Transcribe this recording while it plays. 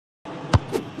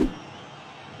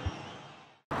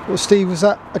Well, Steve, was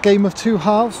that a game of two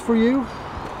halves for you?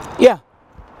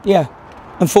 Yeah.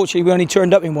 Unfortunately, we only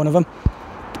turned up in one of them.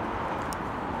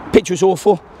 Pitch was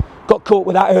awful. Got caught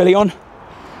with that early on.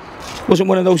 Wasn't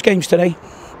one of those games today.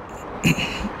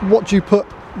 What do you put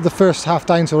the first half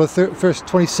down to, or the first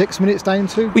 26 minutes down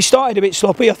to? We started a bit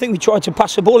sloppy. I think we tried to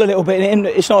pass the ball a little bit, and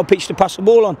it's not a pitch to pass the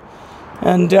ball on.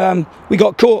 And we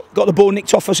got caught, got the ball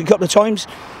nicked off us a couple of times,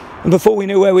 and before we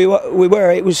knew where we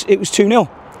were, it was 2-0.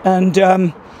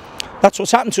 And that's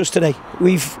what's happened to us today.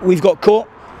 We've got caught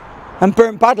and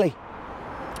burnt badly.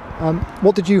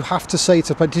 What did you have to say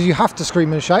to play? Did you have to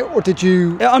scream and shout, or did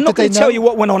you? I'm not going to tell you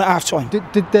what went on at half time. Did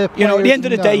the players, you know, at the end of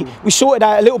the day, we sorted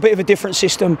out a little bit of a different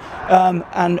system,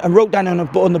 and wrote down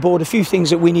on the board a few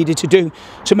things that we needed to do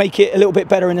to make it a little bit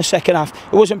better in the second half.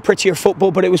 It wasn't prettier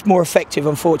football, but it was more effective,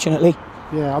 unfortunately.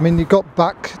 Yeah, I mean, you got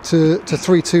back to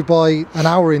 3-2 by an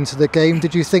hour into the game.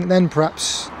 Did you think then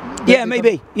perhaps? Yeah,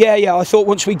 maybe. Yeah. I thought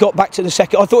once we got back to the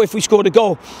second, I thought if we scored a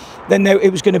goal, then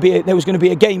there was going to be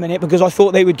a game in it, because I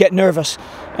thought they would get nervous,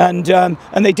 and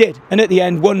they did. And at the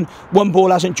end, one ball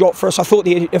hasn't dropped for us. I thought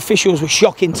the officials were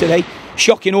shocking today,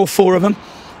 shocking, all four of them.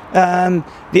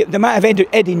 The amount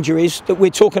of head injuries that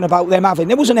we're talking about them having.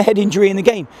 There wasn't a head injury in the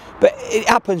game, but it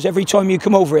happens every time you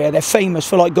come over here. They're famous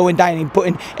for like going down and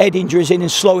putting head injuries in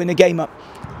and slowing the game up,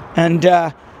 and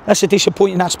that's a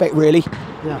disappointing aspect, really.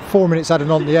 Yeah, 4 minutes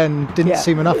added on the end didn't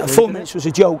seem enough. Yeah, 4 minutes was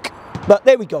a joke, but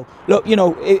there we go. Look, you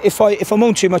know, if I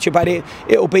moan too much about it,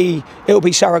 it'll be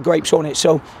sour grapes on it.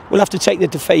 So we'll have to take the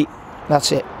defeat.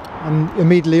 That's it. And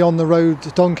immediately on the road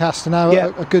to Doncaster now,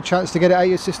 a good chance to get it out of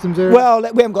your systems early. Well, we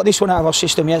haven't got this one out of our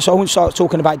system yet, so I won't start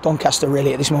talking about Doncaster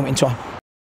really at this moment in time.